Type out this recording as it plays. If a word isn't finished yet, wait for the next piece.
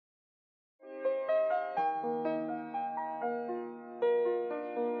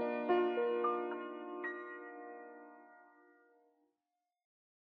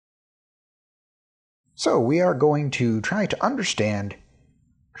So we are going to try to understand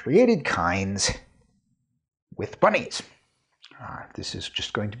created kinds with bunnies. This is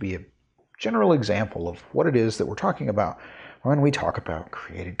just going to be a general example of what it is that we're talking about when we talk about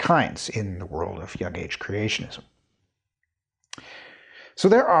created kinds in the world of young age creationism. So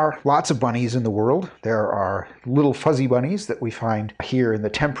there are lots of bunnies in the world. There are little fuzzy bunnies that we find here in the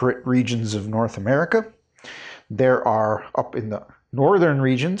temperate regions of North America. There are, up in the northern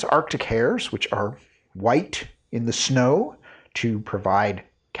regions, Arctic hares, which are white in the snow to provide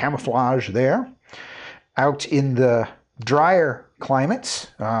camouflage there. Out in the drier climates,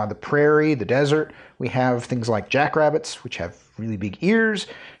 the prairie, the desert, we have things like jackrabbits, which have really big ears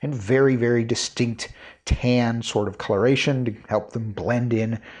and very, very distinct tan sort of coloration to help them blend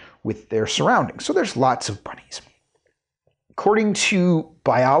in with their surroundings. So there's lots of bunnies. According to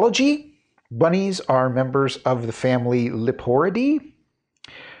biology, bunnies are members of the family Leporidae,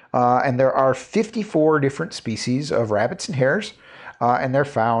 and there are 54 different species of rabbits and hares, and they're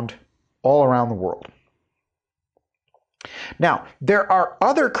found all around the world. Now, there are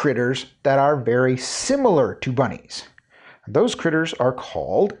other critters that are very similar to bunnies. Those critters are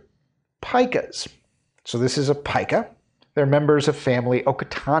called pikas. So this is a pika. They're members of family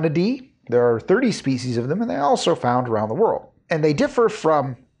Ocotonidae. There are 30 species of them, and they're also found around the world. And they differ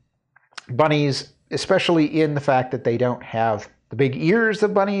from bunnies, especially in the fact that they don't have the big ears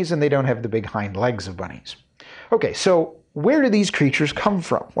of bunnies and they don't have the big hind legs of bunnies. Okay, so where do these creatures come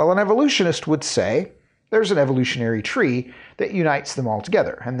from? Well, an evolutionist would say there's an evolutionary tree that unites them all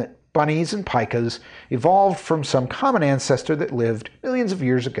together, and that bunnies and pikas evolved from some common ancestor that lived millions of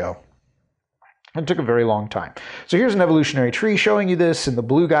years ago. It took a very long time. So here's an evolutionary tree showing you this. In the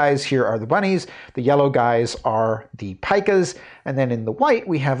blue guys here are the bunnies, the yellow guys are the pikas, and then in the white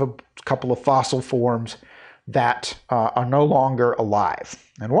we have a couple of fossil forms that are no longer alive.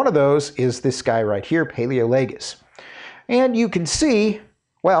 And one of those is this guy right here, Paleolagus. And you can see,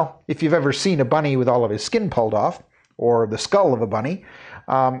 well, if you've ever seen a bunny with all of his skin pulled off, or the skull of a bunny,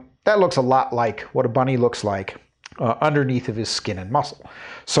 that looks a lot like what a bunny looks like underneath of his skin and muscle.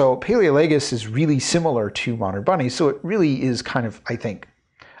 So Paleolagus is really similar to modern bunnies, so it really is kind of, I think,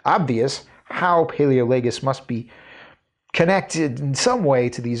 obvious how Paleolagus must be connected in some way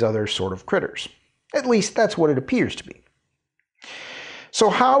to these other sort of critters. At least that's what it appears to be. So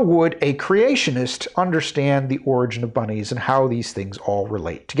how would a creationist understand the origin of bunnies and how these things all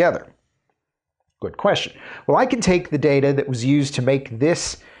relate together? Good question. Well, I can take the data that was used to make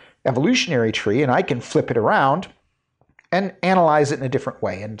this evolutionary tree and I can flip it around and analyze it in a different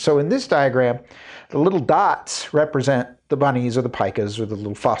way. And so in this diagram, the little dots represent the bunnies or the pikas or the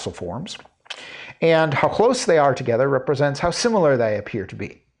little fossil forms. And how close they are together represents how similar they appear to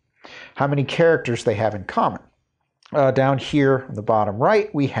be, how many characters they have in common. Down here on the bottom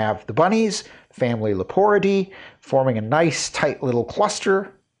right, we have the bunnies, family Leporidae, forming a nice tight little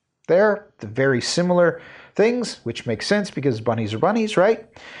cluster there. The very similar things, which makes sense because bunnies are bunnies, right?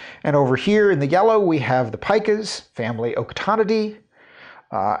 And over here in the yellow, we have the pikas, family Ocotonidae,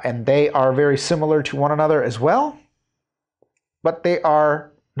 and they are very similar to one another as well, but they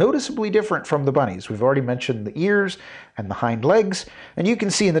are noticeably different from the bunnies. We've already mentioned the ears and the hind legs, and you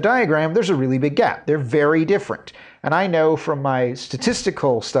can see in the diagram there's a really big gap. They're very different. And I know from my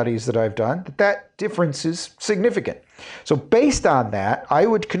statistical studies that I've done that that difference is significant. So based on that, I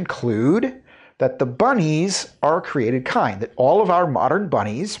would conclude that the bunnies are a created kind, that all of our modern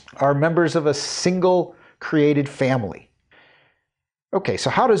bunnies are members of a single created family. Okay, so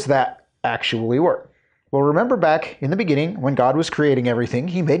how does that actually work? Well, remember back in the beginning when God was creating everything,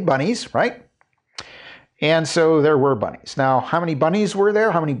 he made bunnies, right? And so there were bunnies. Now, how many bunnies were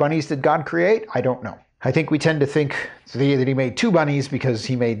there? How many bunnies did God create? I don't know. I think we tend to think that he made two bunnies because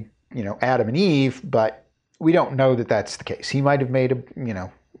he made, Adam and Eve, but we don't know that that's the case. He might have made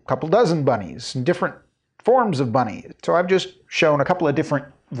a couple dozen bunnies and different forms of bunnies. So I've just shown a couple of different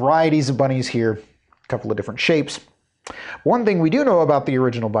varieties of bunnies here, a couple of different shapes. One thing we do know about the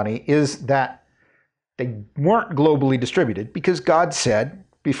original bunny is that they weren't globally distributed because God said,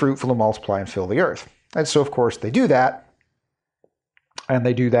 be fruitful and multiply and fill the earth. And so, of course, they do that, and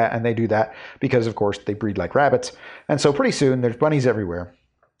they do that, and they do that because, of course, they breed like rabbits. And so pretty soon, there's bunnies everywhere.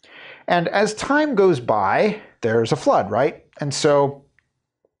 And as time goes by, there's a flood, right? And so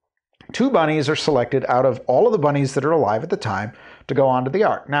two bunnies are selected out of all of the bunnies that are alive at the time to go onto the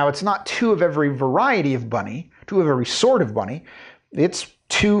ark. Now, it's not two of every variety of bunny, two of every sort of bunny. It's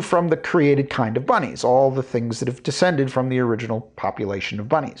two from the created kind of bunnies, all the things that have descended from the original population of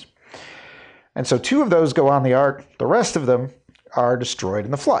bunnies. And so two of those go on the ark. The rest of them are destroyed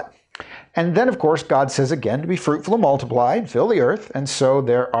in the flood. And then, of course, God says again to be fruitful and multiply and fill the earth. And so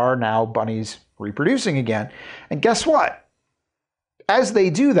there are now bunnies reproducing again. And guess what? As they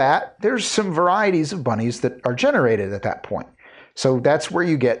do that, there's some varieties of bunnies that are generated at that point. So that's where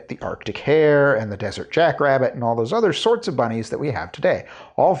you get the Arctic hare and the desert jackrabbit and all those other sorts of bunnies that we have today.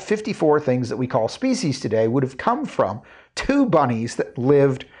 All 54 things that we call species today would have come from 2 bunnies that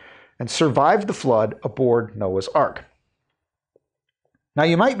lived and survived the flood aboard Noah's Ark. Now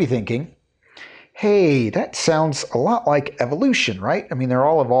you might be thinking, hey, that sounds a lot like evolution, right? I mean, they're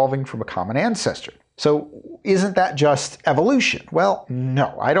all evolving from a common ancestor. So isn't that just evolution? Well,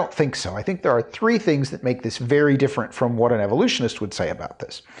 no, I don't think so. I think there are 3 things that make this very different from what an evolutionist would say about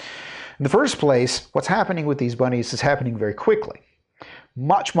this. In the first place, what's happening with these bunnies is happening very quickly.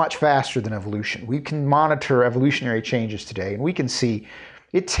 Much, much faster than evolution. We can monitor evolutionary changes today, and we can see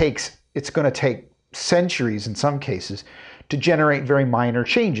it's going to take centuries in some cases to generate very minor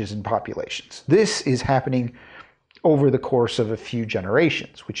changes in populations. This is happening over the course of a few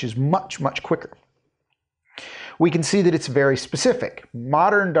generations, which is much, much quicker. We can see that it's very specific.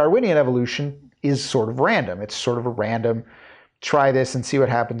 Modern Darwinian evolution is sort of random. It's sort of a random, try this and see what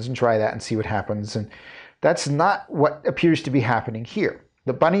happens, and try that and see what happens. And that's not what appears to be happening here.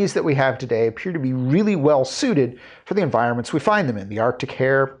 The bunnies that we have today appear to be really well suited for the environments we find them in. The Arctic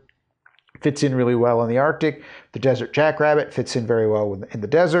hare fits in really well in the Arctic. The desert jackrabbit fits in very well in the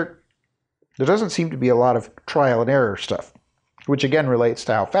desert. There doesn't seem to be a lot of trial and error stuff, which again relates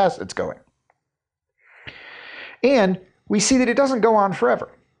to how fast it's going. And we see that it doesn't go on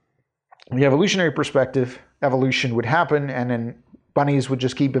forever. From the evolutionary perspective, evolution would happen and then bunnies would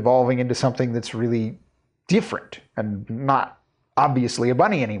just keep evolving into something that's really different and not obviously a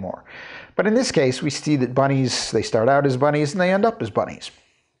bunny anymore. But in this case, we see that bunnies, they start out as bunnies and they end up as bunnies.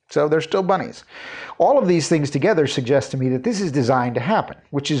 So they're still bunnies. All of these things together suggest to me that this is designed to happen,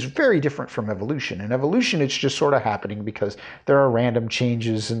 which is very different from evolution. In evolution, it's just sort of happening because there are random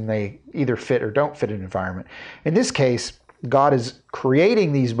changes and they either fit or don't fit an environment. In this case, God is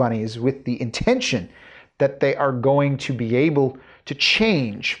creating these bunnies with the intention that they are going to be able to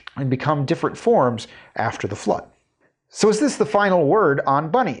change and become different forms after the flood. So is this the final word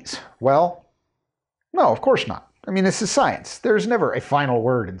on bunnies? Well, no, of course not. I mean, this is science. There's never a final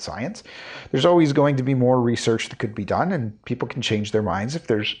word in science. There's always going to be more research that could be done, and people can change their minds if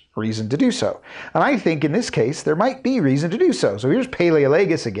there's reason to do so. And I think in this case, there might be reason to do so. So here's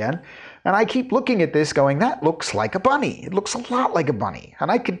Paleolagus again, and I keep looking at this going, that looks like a bunny. It looks a lot like a bunny.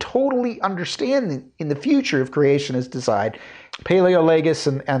 And I could totally understand in the future if creationists decide Paleolagus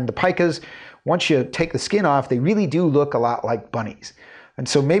and the picas, once you take the skin off, they really do look a lot like bunnies. And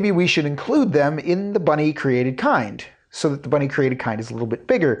so maybe we should include them in the bunny created kind, so that the bunny created kind is a little bit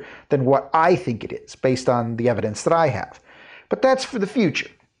bigger than what I think it is, based on the evidence that I have. But that's for the future.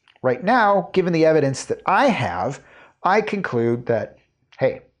 Right now, given the evidence that I have, I conclude that,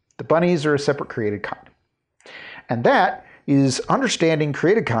 hey, the bunnies are a separate created kind. And that is understanding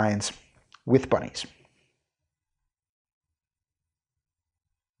created kinds with bunnies.